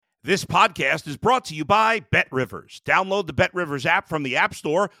This podcast is brought to you by BetRivers. Download the BetRivers app from the App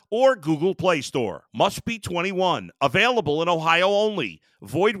Store or Google Play Store. Must be 21. Available in Ohio only.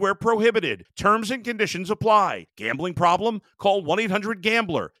 Void where prohibited. Terms and conditions apply. Gambling problem? Call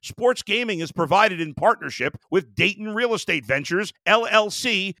 1-800-GAMBLER. Sports gaming is provided in partnership with Dayton Real Estate Ventures,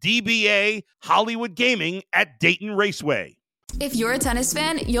 LLC, DBA, Hollywood Gaming at Dayton Raceway. If you're a tennis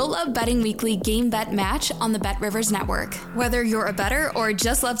fan, you'll love Betting Weekly Game Bet Match on the BetRivers Network. Whether you're a bettor or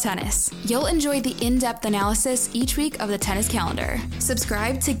just love tennis, you'll enjoy the in-depth analysis each week of the tennis calendar.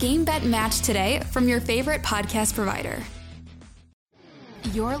 Subscribe to Game Bet Match today from your favorite podcast provider.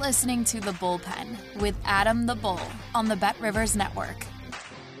 You're listening to The Bullpen with Adam the Bull on the BetRivers Network.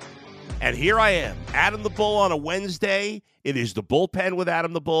 And here I am, Adam the Bull on a Wednesday. It is The Bullpen with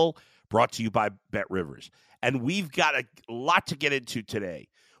Adam the Bull, brought to you by BetRivers. And we've got a lot to get into today.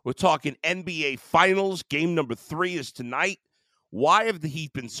 We're talking NBA Finals. Game number 3 is tonight. Why have the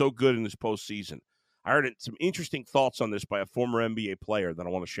Heat been so good in this postseason? I heard some interesting thoughts on this by a former NBA player that I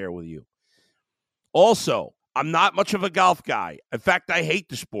want to share with you. Also, I'm not much of a golf guy. In fact, I hate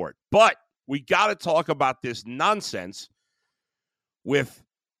the sport. But we got to talk about this nonsense with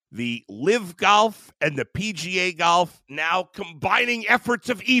the LIV Golf and the PGA Golf now combining efforts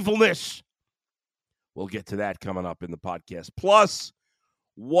of evilness. We'll get to that coming up in the podcast. Plus,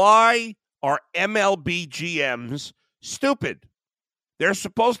 why are MLB GMs stupid? They're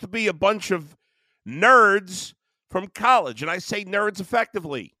supposed to be a bunch of nerds from college. And I say nerds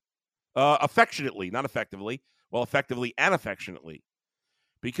affectionately, not effectively. Well, effectively and affectionately.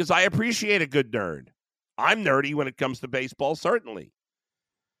 Because I appreciate a good nerd. I'm nerdy when it comes to baseball, certainly.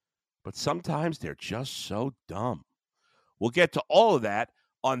 But sometimes they're just so dumb. We'll get to all of that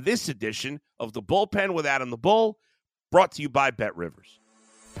on this edition of The Bullpen with Adam the Bull, brought to you by BetRivers.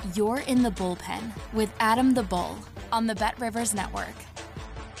 You're in The Bullpen with Adam the Bull on the BetRivers Network.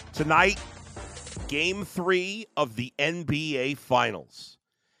 Tonight, Game 3 of the NBA Finals.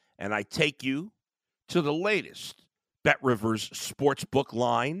 And I take you to the latest BetRivers Sportsbook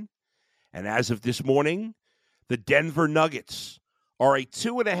line. And as of this morning, the Denver Nuggets are a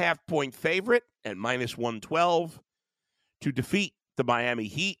 2.5-point favorite at -112 to defeat the Miami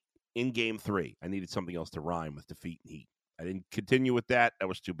Heat in Game 3. I needed something else to rhyme with defeat and Heat. I didn't continue with that. That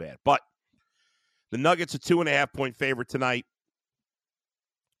was too bad. But the Nuggets are 2.5-point favorite tonight.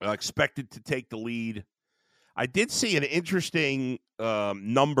 Expected to take the lead. I did see an interesting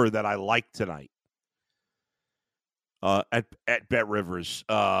number that I liked tonight at BetRivers.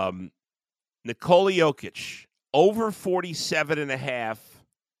 Nikola Jokic, over 47.5.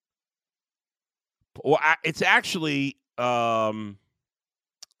 Well, it's actually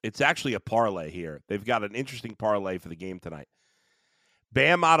a parlay here. They've got an interesting parlay for the game tonight.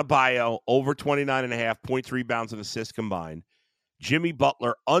 Bam Adebayo, over 29.5 points, rebounds, and assists combined. Jimmy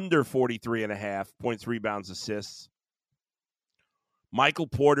Butler, under 43.5 points, rebounds, assists. Michael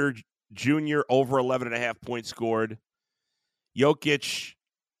Porter Jr., over 11.5 points scored. Jokic,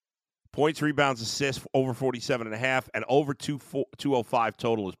 points, rebounds, assists, over 47.5, and over 205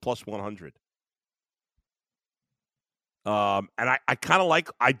 total is plus 100. And I kind of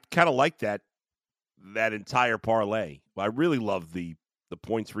like that entire parlay. I really love the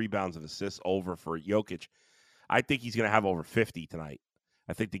points, rebounds, and assists over for Jokic. I think he's going to have over 50 tonight.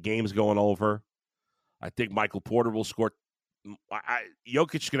 I think the game's going over. I think Michael Porter will score.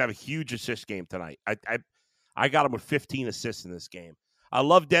 Jokic is going to have a huge assist game tonight. I got him with 15 assists in this game. I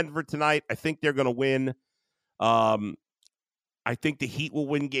love Denver tonight. I think they're going to win. I think the Heat will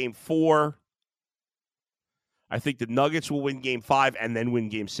win Game 4. I think the Nuggets will win Game 5 and then win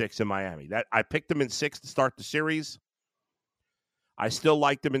Game 6 in Miami. I picked them in 6 to start the series. I still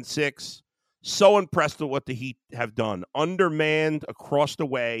like them in 6. So impressed with what the Heat have done. Undermanned across the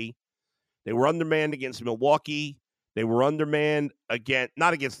way. They were undermanned against Milwaukee. They were undermanned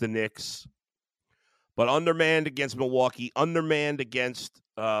not against the Knicks, but undermanned against Milwaukee, undermanned against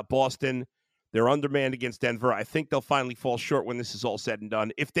Boston. They're undermanned against Denver. I think they'll finally fall short when this is all said and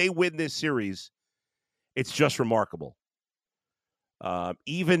done. If they win this series, it's just remarkable.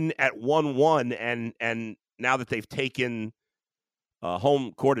 Even at 1-1, and now that they've taken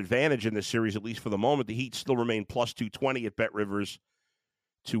home court advantage in this series, at least for the moment, the Heat still remain plus 220 at BetRivers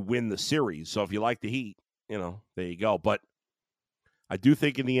to win the series. So if you like the Heat, there you go. But I do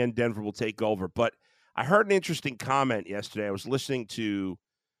think in the end, Denver will take over. But I heard an interesting comment yesterday. I was listening to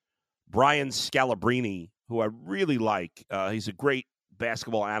Brian Scalabrine, who I really like. He's a great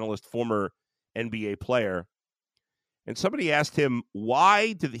basketball analyst, former NBA player. And somebody asked him,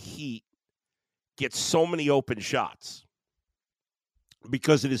 why do the Heat get so many open shots?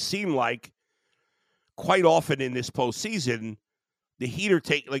 Because it has seemed like quite often in this postseason, the Heat are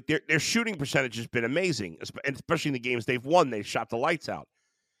their shooting percentage has been amazing, especially in the games they've won. They shot the lights out.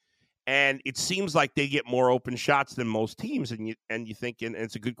 And it seems like they get more open shots than most teams. And you think, and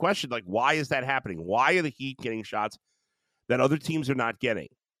it's a good question, like, why is that happening? Why are the Heat getting shots that other teams are not getting?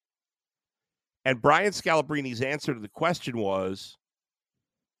 And Brian Scalabrini's answer to the question was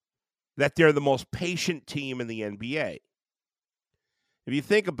that they're the most patient team in the NBA. If you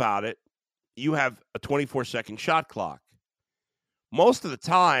think about it, you have a 24-second shot clock. Most of the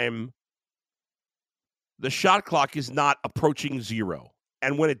time, the shot clock is not approaching zero.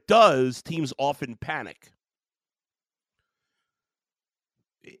 And when it does, teams often panic.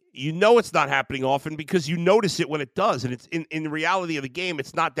 You know it's not happening often because you notice it when it does. And it's in the reality of the game,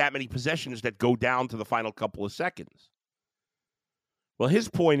 it's not that many possessions that go down to the final couple of seconds. Well, his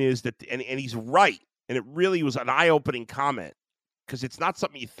point is that, and he's right, and it really was an eye-opening comment because it's not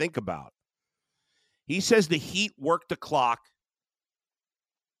something you think about. He says the Heat work the clock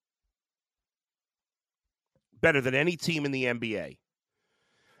better than any team in the NBA.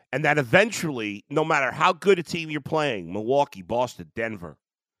 And that eventually, no matter how good a team you're playing, Milwaukee, Boston, Denver,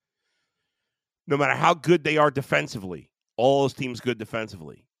 no matter how good they are defensively, all those teams good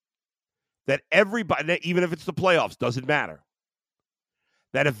defensively, that everybody, even if it's the playoffs, doesn't matter,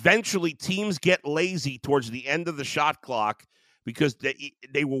 that eventually teams get lazy towards the end of the shot clock because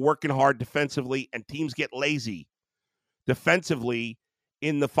they were working hard defensively, and teams get lazy defensively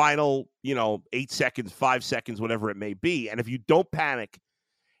in the final, 8 seconds, 5 seconds, whatever it may be. And if you don't panic,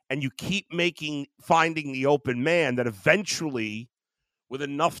 and you keep finding the open man, that eventually, with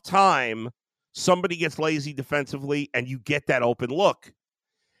enough time, somebody gets lazy defensively and you get that open look.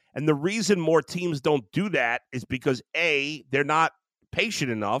 And the reason more teams don't do that is because, A, they're not patient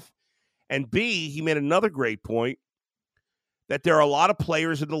enough, and B, he made another great point, that there are a lot of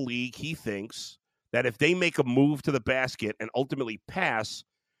players in the league, he thinks, that if they make a move to the basket and ultimately pass,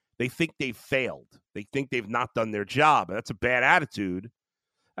 they think they've failed. They think they've not done their job. And that's a bad attitude.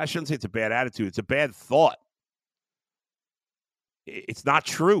 I shouldn't say it's a bad attitude. It's a bad thought. It's not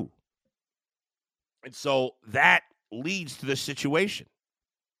true. And so that leads to this situation.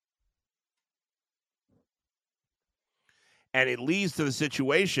 And it leads to the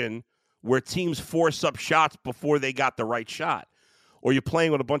situation where teams force up shots before they got the right shot. Or you're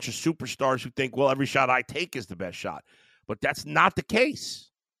playing with a bunch of superstars who think, well, every shot I take is the best shot. But that's not the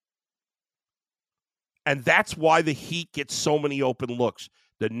case. And that's why the Heat get so many open looks.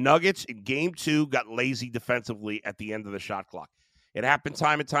 The Nuggets in Game 2 got lazy defensively at the end of the shot clock. It happened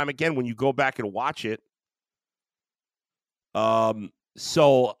time and time again when you go back and watch it.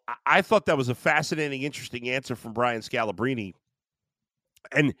 So I thought that was a fascinating, interesting answer from Brian Scalabrine.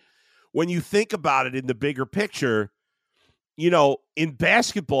 And when you think about it in the bigger picture, in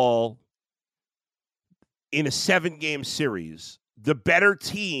basketball, in a 7-game series, the better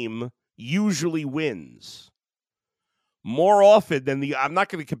team usually wins. More often than I'm not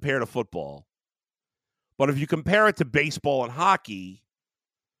going to compare to football, but if you compare it to baseball and hockey,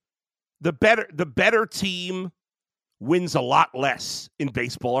 the better team wins a lot less in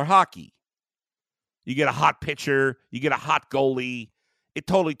baseball or hockey. You get a hot pitcher, you get a hot goalie, it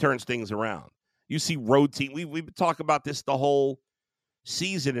totally turns things around. You see road team. We've been talking about this the whole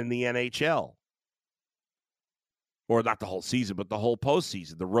season in the NHL. Or not the whole season, but the whole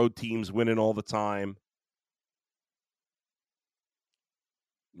postseason. The road teams winning all the time.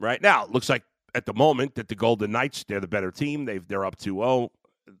 Right now, it looks like at the moment that the Golden Knights, they're the better team. They're up 2-0.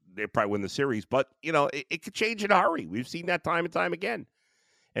 They probably win the series. But, it could change in a hurry. We've seen that time and time again,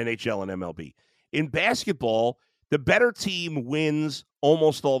 NHL and MLB. In basketball, the better team wins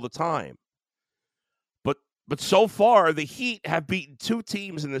almost all the time. But so far, the Heat have beaten 2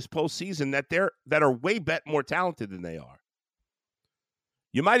 teams in this postseason that are way more talented than they are.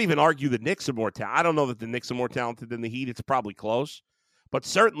 You might even argue the Knicks are more talented. I don't know that the Knicks are more talented than the Heat. It's probably close. But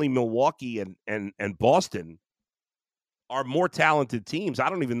certainly Milwaukee and Boston are more talented teams. I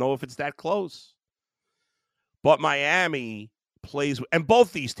don't even know if it's that close. But Miami plays, and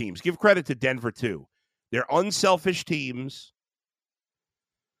both these teams, give credit to Denver too. They're unselfish teams.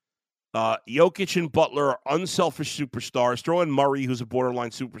 Jokic and Butler are unselfish superstars. Throw in Murray, who's a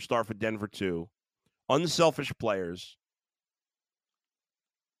borderline superstar for Denver too. Unselfish players.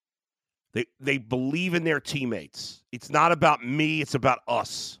 They believe in their teammates. It's not about me, it's about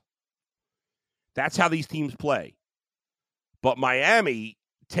us. That's how these teams play. But Miami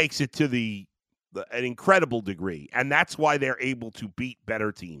takes it to an incredible degree, and that's why they're able to beat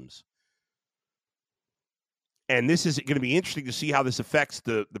better teams. And this is going to be interesting to see how this affects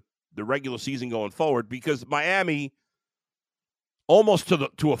the regular season going forward, because Miami, almost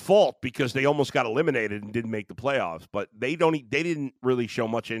to a fault because they almost got eliminated and didn't make the playoffs. But they didn't really show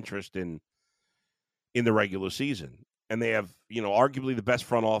much interest in the regular season. And they have, arguably the best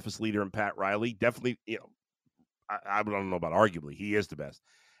front office leader in Pat Riley. Definitely, I don't know about arguably. He is the best.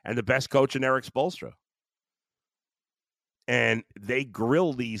 And the best coach in Eric Spoelstra. And they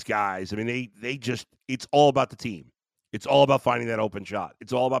grill these guys. I mean, they just, it's all about the team. It's all about finding that open shot.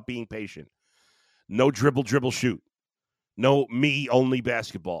 It's all about being patient. No dribble, shoot. No me-only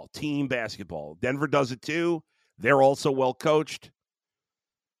basketball. Team basketball. Denver does it too. They're also well coached.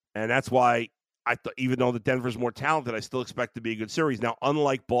 And that's why even though the Denver's more talented, I still expect to be a good series. Now,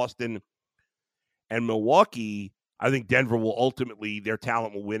 unlike Boston and Milwaukee, I think Denver will ultimately, their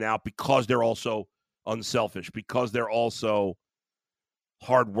talent will win out because they're also unselfish, because they're also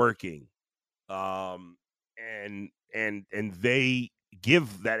hardworking. And they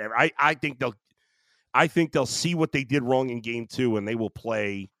give that. I think they'll see what they did wrong in game 2, and they will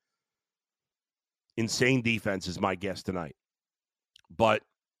play insane defense, is my guess tonight. But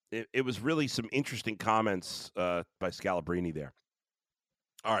it was really some interesting comments by Scalabrine there.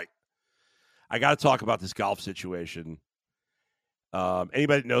 All right. I got to talk about this golf situation.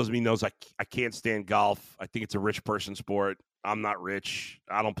 Anybody that knows me knows I can't stand golf. I think it's a rich person sport. I'm not rich.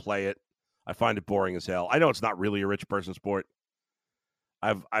 I don't play it. I find it boring as hell. I know it's not really a rich person sport.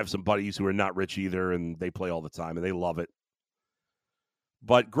 I have some buddies who are not rich either, and they play all the time, and they love it.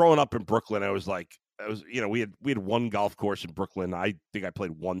 But growing up in Brooklyn, we had one golf course in Brooklyn. I think I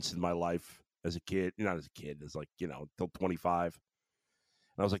played once in my life as a kid. Not as a kid, as until 25.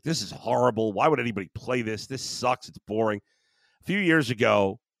 And I was like, this is horrible. Why would anybody play this? This sucks. It's boring. A few years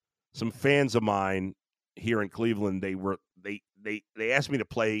ago, some fans of mine here in Cleveland, they asked me to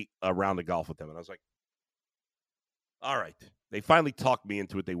play a round of golf with them. And I was like, all right. They finally talked me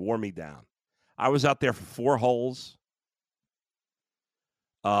into it. They wore me down. I was out there for 4 holes.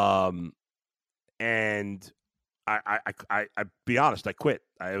 And I be honest, I quit.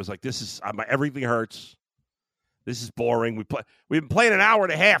 I was like, everything hurts. This is boring. We've been playing an hour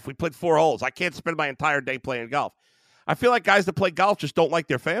and a half. We played 4 holes. I can't spend my entire day playing golf. I feel like guys that play golf just don't like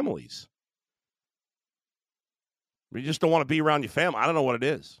their families. You just don't want to be around your family. I don't know what it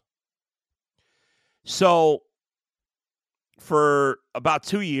is. So for about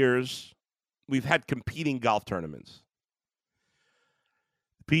 2 years, we've had competing golf tournaments.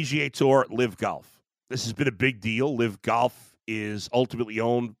 PGA Tour, LIV Golf. This has been a big deal. LIV Golf is ultimately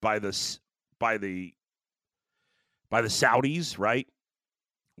owned by the Saudis, right?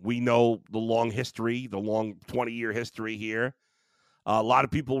 We know the long history, the long 20-year history here. A lot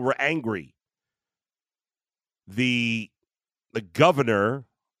of people were angry. The governor,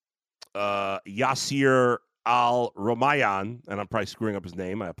 Yasir Al-Rumayyan, and I'm probably screwing up his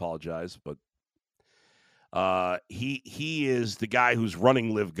name, I apologize, but he is the guy who's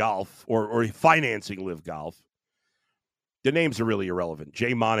running LIV Golf or financing LIV Golf. The names are really irrelevant.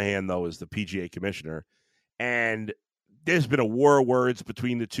 Jay Monahan, though, is the PGA commissioner. And there's been a war of words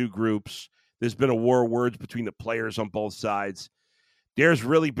between the two groups. There's been a war of words between the players on both sides. There's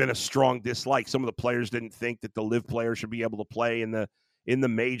really been a strong dislike. Some of the players didn't think that the LIV players should be able to play in the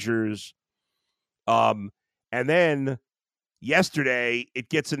majors. And then yesterday, it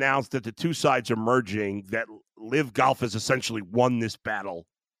gets announced that the two sides are merging, that LIV Golf has essentially won this battle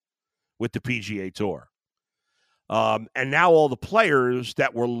with the PGA Tour. And now all the players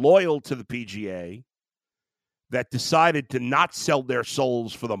that were loyal to the PGA, that decided to not sell their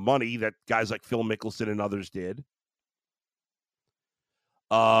souls for the money that guys like Phil Mickelson and others did.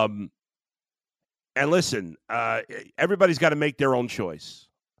 And listen, everybody's got to make their own choice.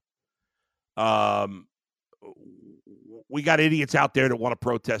 We got idiots out there that want to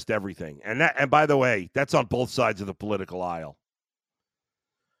protest everything. And by the way, that's on both sides of the political aisle.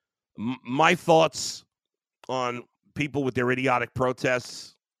 My thoughts on people with their idiotic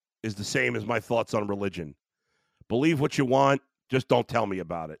protests is the same as my thoughts on religion. Believe what you want. Just don't tell me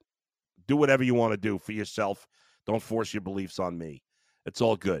about it. Do whatever you want to do for yourself. Don't force your beliefs on me. It's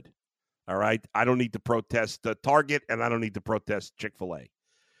all good. All right? I don't need to protest Target, and I don't need to protest Chick-fil-A.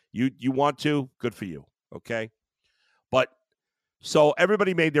 You want to? Good for you. Okay? But so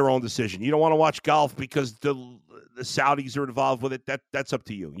everybody made their own decision. You don't want to watch golf because the Saudis are involved with it. That's up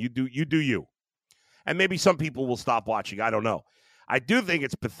to you. You do you. And maybe some people will stop watching. I don't know. I do think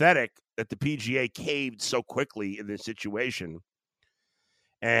it's pathetic that the PGA caved so quickly in this situation.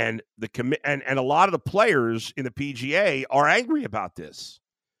 And and a lot of the players in the PGA are angry about this.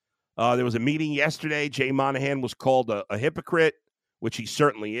 There was a meeting yesterday. Jay Monahan was called a hypocrite, which he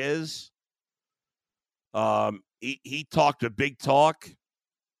certainly is. He talked a big talk,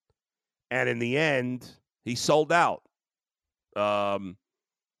 and in the end, he sold out. PGA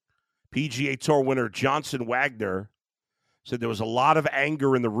Tour winner Johnson Wagner said there was a lot of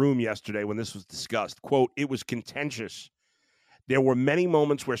anger in the room yesterday when this was discussed. Quote, it was contentious. There were many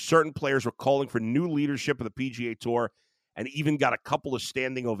moments where certain players were calling for new leadership of the PGA Tour and even got a couple of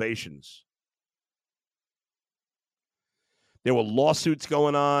standing ovations. There were lawsuits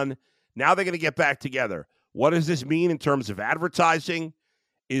going on. Now they're going to get back together. What does this mean in terms of advertising?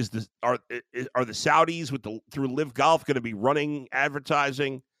 Are the Saudis through LIV Golf going to be running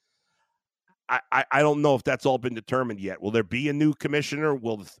advertising? I don't know if that's all been determined yet. Will there be a new commissioner?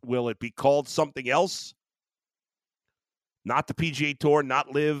 Will it be called something else? Not the PGA Tour,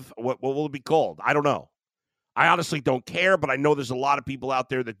 not LIV. What will it be called? I don't know. I honestly don't care, but I know there's a lot of people out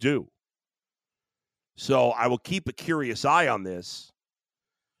there that do. So I will keep a curious eye on this.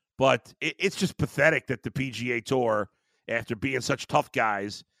 But it's just pathetic that the PGA Tour, after being such tough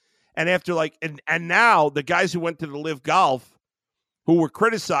guys, and after and now the guys who went to the LIV Golf, who were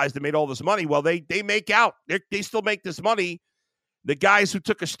criticized and made all this money, well, they make out. They still make this money. The guys who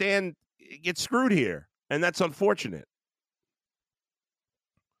took a stand get screwed here, and that's unfortunate.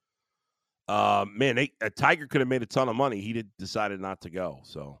 Tiger could have made a ton of money. He decided not to go.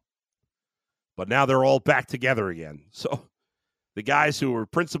 So, but now they're all back together again. So the guys who were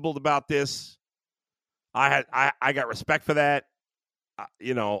principled about this, I got respect for that. I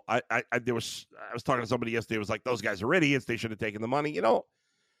was talking to somebody yesterday. It was like, those guys are idiots. They should have taken the money.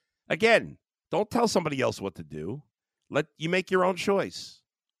 Again, don't tell somebody else what to do. Let you make your own choice.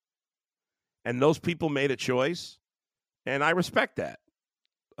 And those people made a choice, and I respect that.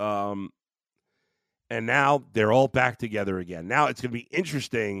 And now they're all back together again. Now it's going to be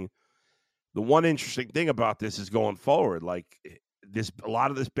interesting. The one interesting thing about this is going forward, a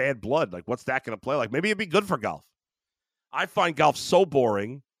lot of this bad blood. What's that going to play like? Maybe it'd be good for golf. I find golf so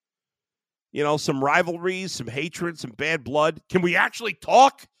boring. Some rivalries, some hatred, some bad blood. Can we actually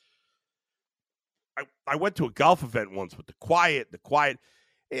talk? I went to a golf event once with the quiet.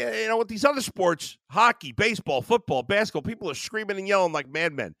 With these other sports, hockey, baseball, football, basketball, people are screaming and yelling like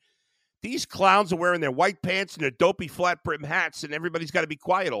madmen. These clowns are wearing their white pants and their dopey flat brim hats, and everybody's got to be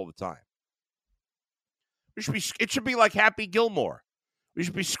quiet all the time. It should be like Happy Gilmore. We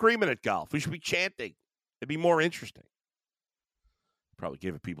should be screaming at golf. We should be chanting. It'd be more interesting. Probably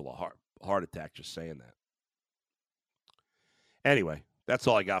giving people a heart attack just saying that. Anyway, that's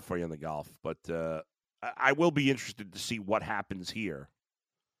all I got for you on the golf. But I will be interested to see what happens here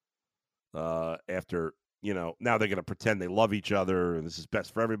after, now they're going to pretend they love each other and this is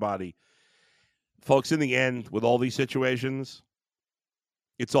best for everybody. Folks, in the end, with all these situations,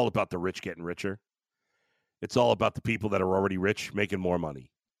 it's all about the rich getting richer. It's all about the people that are already rich making more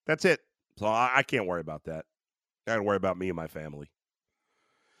money. That's it. So I can't worry about that. I got to worry about me and my family.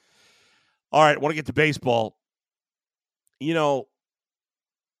 All right, I want to get to baseball. I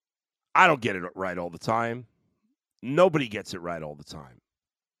don't get it right all the time. Nobody gets it right all the time.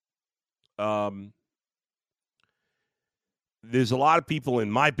 There's a lot of people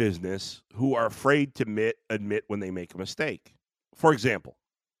in my business who are afraid to admit when they make a mistake. For example,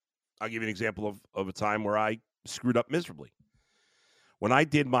 I'll give you an example of a time where I screwed up miserably. When I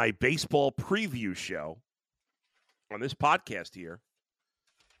did my baseball preview show on this podcast here,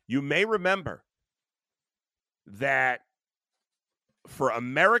 you may remember that for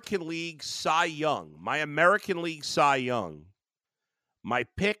American League Cy Young, my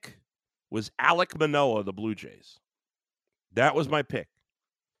pick was Alek Manoah of the Blue Jays. That was my pick.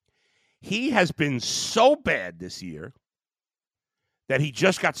 He has been so bad this year that he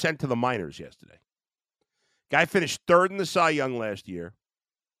just got sent to the minors yesterday. Guy finished third in the Cy Young last year,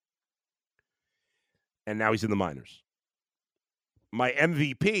 and now he's in the minors. My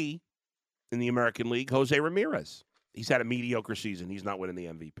MVP in the American League, Jose Ramirez. He's had a mediocre season. He's not winning the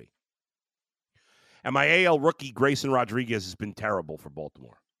MVP. And my AL rookie, Grayson Rodriguez, has been terrible for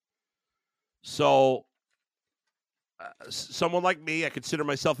Baltimore. So, someone like me, I consider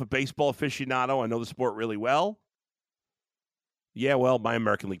myself a baseball aficionado. I know the sport really well. Yeah, well, my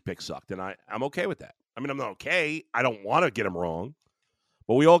American League pick sucked, and I'm okay with that. I mean, I'm not okay. I don't want to get him wrong,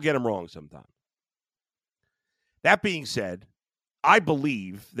 but we all get him wrong sometimes. That being said, I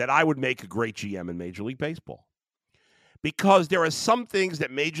believe that I would make a great GM in Major League Baseball because there are some things that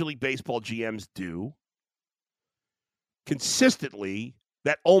Major League Baseball GMs do consistently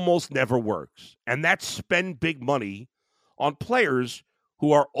that almost never works, and that's spend big money on players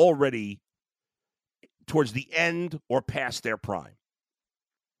who are already towards the end or past their prime,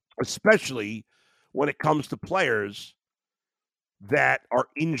 especially when it comes to players that are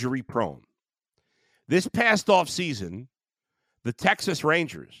injury prone. This past offseason, the Texas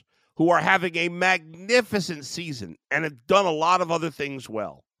Rangers, who are having a magnificent season and have done a lot of other things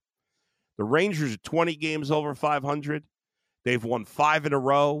well. The Rangers are 20 games over 500. They've won 5 in a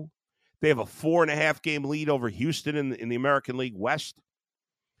row. They have a 4.5-game lead over Houston in the American League West.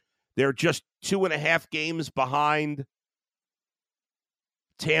 They're just 2.5 games behind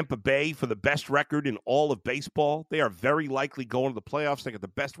Tampa Bay for the best record in all of baseball. They are very likely going to the playoffs. They got the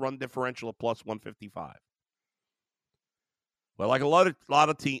best run differential of plus 155. Well, like a lot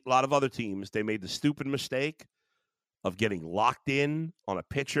of other teams, they made the stupid mistake of getting locked in on a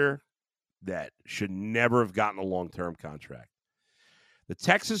pitcher that should never have gotten a long-term contract. The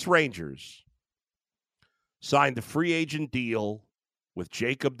Texas Rangers signed a free agent deal with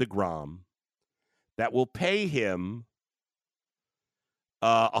Jacob deGrom that will pay him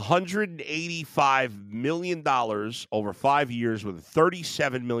 $185 million over 5 years with a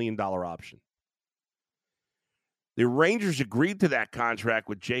 $37 million option. The Rangers agreed to that contract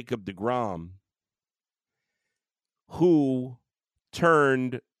with Jacob deGrom, who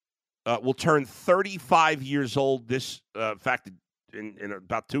will turn 35 years old this fact in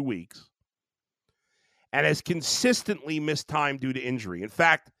about 2 weeks, and has consistently missed time due to injury. In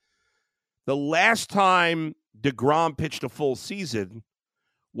fact, the last time deGrom pitched a full season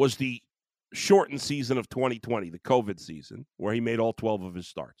was the shortened season of 2020, the COVID season, where he made all 12 of his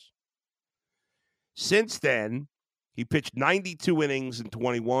starts. Since then, he pitched 92 innings in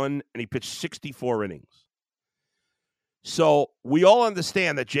 21, and he pitched 64 innings. So we all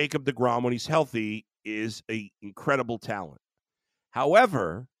understand that Jacob deGrom, when he's healthy, is an incredible talent.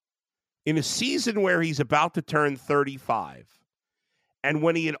 However, in a season where he's about to turn 35, and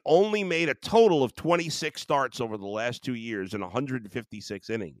when he had only made a total of 26 starts over the last 2 years and 156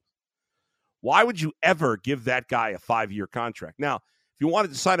 innings, why would you ever give that guy a 5-year contract? Now, if you wanted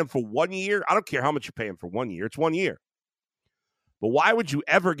to sign him for 1 year, I don't care how much you pay him for 1 year. It's 1 year. But why would you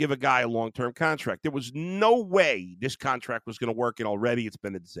ever give a guy a long-term contract? There was no way this contract was going to work, and already it's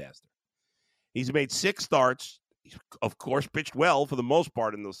been a disaster. He's made 6 starts. He, of course, pitched well for the most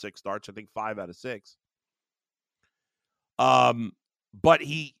part in those 6 starts. I think 5 out of 6. But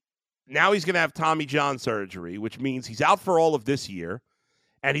now he's going to have Tommy John surgery, which means he's out for all of this year,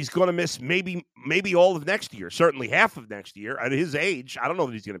 and he's going to miss maybe all of next year, certainly half of next year. At his age, I don't know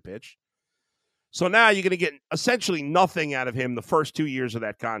that he's going to pitch. So now you're going to get essentially nothing out of him the first 2 years of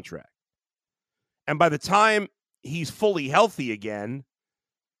that contract. And by the time he's fully healthy again,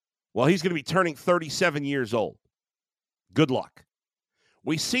 well, he's going to be turning 37 years old. Good luck.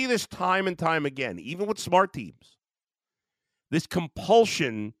 We see this time and time again, even with smart teams. This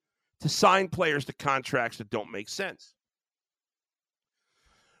compulsion to sign players to contracts that don't make sense.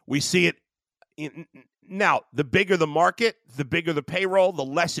 We see it now. The bigger the market, the bigger the payroll, the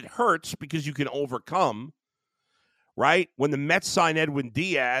less it hurts because you can overcome, right? When the Mets signed Edwin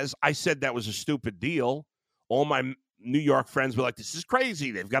Diaz, I said that was a stupid deal. All my New York friends were like, this is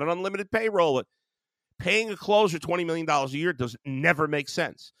crazy. They've got an unlimited payroll. Paying a closer $20 million a year never makes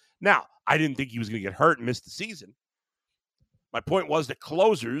sense. Now, I didn't think he was going to get hurt and miss the season. My point was that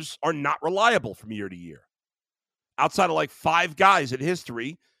closers are not reliable from year to year. Outside of like 5 guys in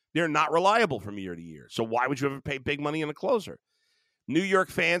history, they're not reliable from year to year. So why would you ever pay big money on a closer? New York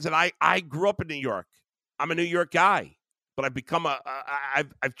fans, and I grew up in New York. I'm a New York guy, but I've become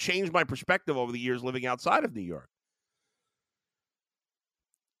I've changed my perspective over the years living outside of New York.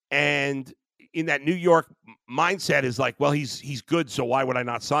 And in that New York mindset is like, well, he's good, so why would I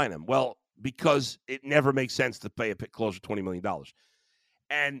not sign him? Well, because it never makes sense to pay a closer $20 million.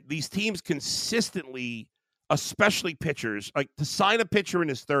 And these teams consistently, especially pitchers, like to sign a pitcher in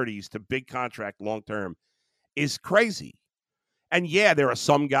his 30s to big contract long-term is crazy. And yeah, there are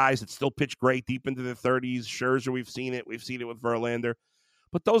some guys that still pitch great deep into their 30s. Scherzer, we've seen it. We've seen it with Verlander.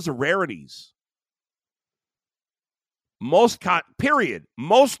 But those are rarities. Most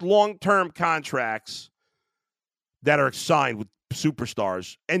long-term contracts that are signed with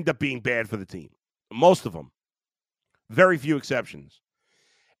superstars end up being bad for the team. Most of them. Very few exceptions.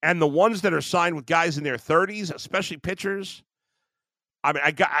 And the ones that are signed with guys in their 30s, especially pitchers, I mean,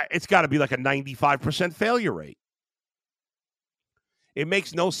 it's got to be like a 95% failure rate. It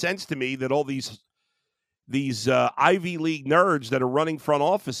makes no sense to me that all these Ivy League nerds that are running front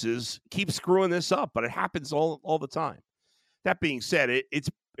offices keep screwing this up, but it happens all the time. That being said, it's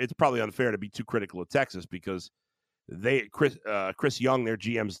probably unfair to be too critical of Texas because Chris Young, their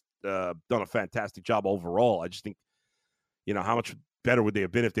GM's done a fantastic job overall. I just think, how much better would they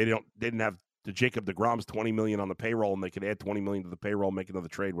have been if they didn't have the Jacob deGrom's $20 million on the payroll and they could add $20 million to the payroll, make another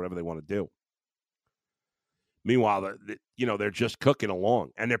trade, whatever they want to do. Meanwhile, they're just cooking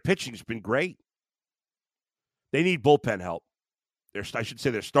along, and their pitching's been great. They need bullpen help. I should say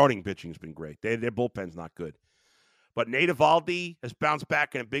their starting pitching's been great. Their bullpen's not good. But Nate Eovaldi has bounced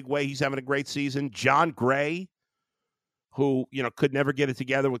back in a big way. He's having a great season. John Gray, who, could never get it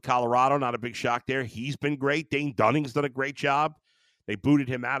together with Colorado, not a big shock there. He's been great. Dane Dunning's done a great job. They booted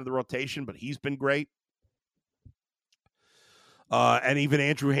him out of the rotation, but he's been great. And even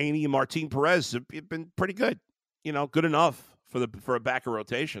Andrew Haney and Martin Perez have been pretty good. Good enough for a backer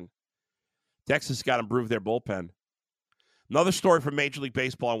rotation. Texas got to improve their bullpen. Another story from Major League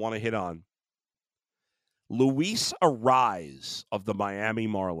Baseball I want to hit on. Luis Arraez of the Miami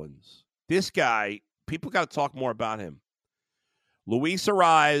Marlins. This guy, people got to talk more about him. Luis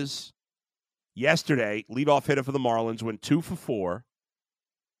Arraez, yesterday, leadoff hitter for the Marlins, went 2 for 4,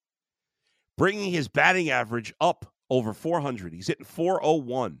 bringing his batting average up over 400. He's hitting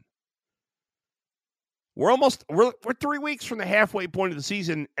 401. We're 3 weeks from the halfway point of the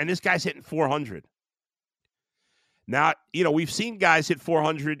season, and this guy's hitting 400. Now, we've seen guys hit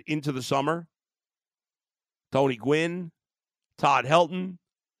 400 into the summer. Tony Gwynn, Todd Helton,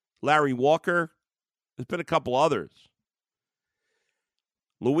 Larry Walker. There's been a couple others.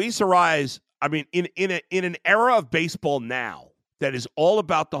 Luis Arraez, in an era of baseball now that is all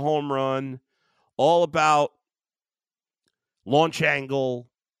about the home run, all about launch angle,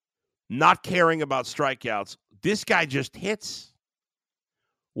 not caring about strikeouts, this guy just hits.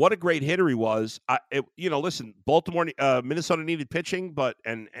 What a great hitter he was. Listen, Minnesota needed pitching,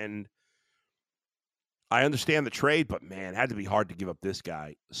 and I understand the trade, but man, it had to be hard to give up this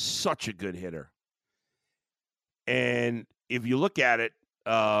guy. Such a good hitter. And if you look at it,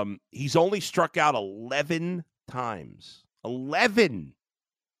 he's only struck out 11 times. 11.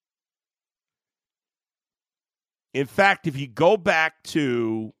 In fact, if you go back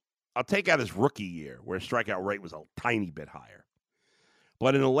to, I'll take out his rookie year, where his strikeout rate was a tiny bit higher.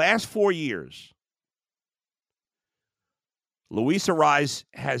 But in the last 4 years, Luis Arraez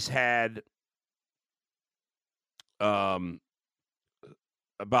has had about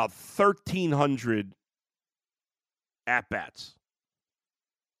 1,300 at-bats.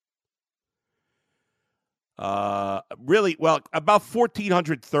 About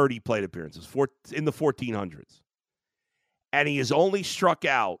 1,430 plate appearances, in the 1,400s. And he has only struck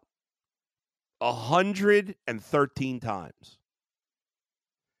out 113 times.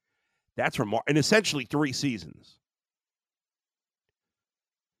 That's remarkable. In essentially 3 seasons.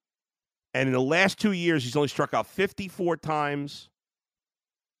 And in the last 2 years, he's only struck out 54 times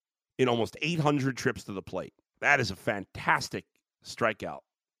in almost 800 trips to the plate. That is a fantastic strikeout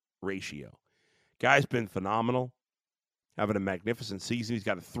ratio. Guy's been phenomenal. Having a magnificent season. He's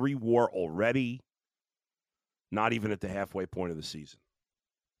got a 3 WAR already. Not even at the halfway point of the season.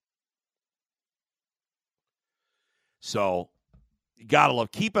 So, you got to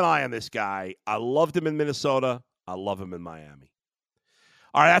keep an eye on this guy. I loved him in Minnesota. I love him in Miami.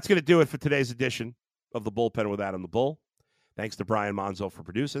 All right, that's going to do it for today's edition of The Bullpen with Adam the Bull. Thanks to Brian Monzo for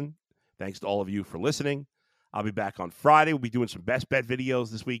producing. Thanks to all of you for listening. I'll be back on Friday. We'll be doing some best bet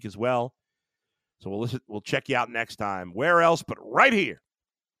videos this week as well. So we'll check you out next time. Where else but right here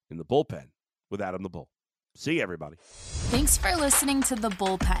in The Bullpen with Adam the Bull. See you, everybody. Thanks for listening to The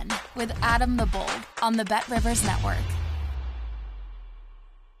Bullpen with Adam the Bull on the Bet Rivers Network.